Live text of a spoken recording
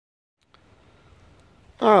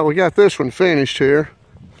All right, we got this one finished here.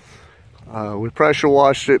 We pressure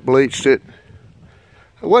washed it, bleached it.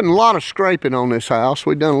 There wasn't a lot of scraping on this house.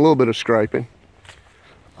 We'd done a little bit of scraping.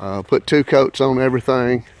 Put 2 coats on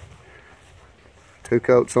everything. 2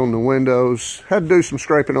 coats on the windows. Had to do some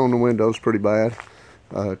scraping on the windows pretty bad.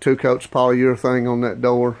 2 coats of polyurethane on that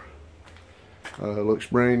door. Looks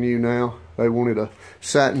brand new now. They wanted a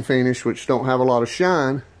satin finish, which don't have a lot of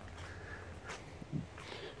shine.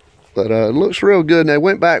 But it looks real good, and they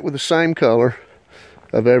went back with the same color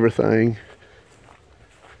of everything.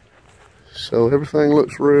 So everything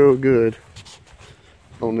looks real good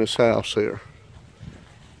on this house here.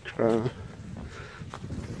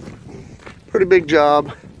 Pretty big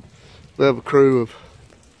job. We have a crew of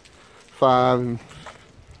 5, and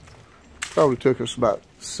probably took us about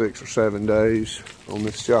 6 or 7 days on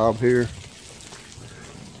this job here.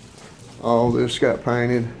 All this got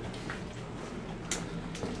painted.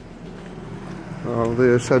 All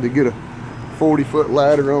this, had to get a 40-foot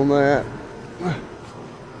ladder on that.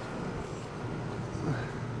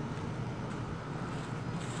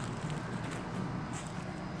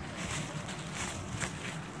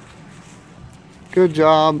 Good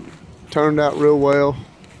job, turned out real well.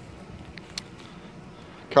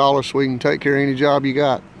 Call us, we can take care of any job you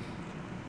got.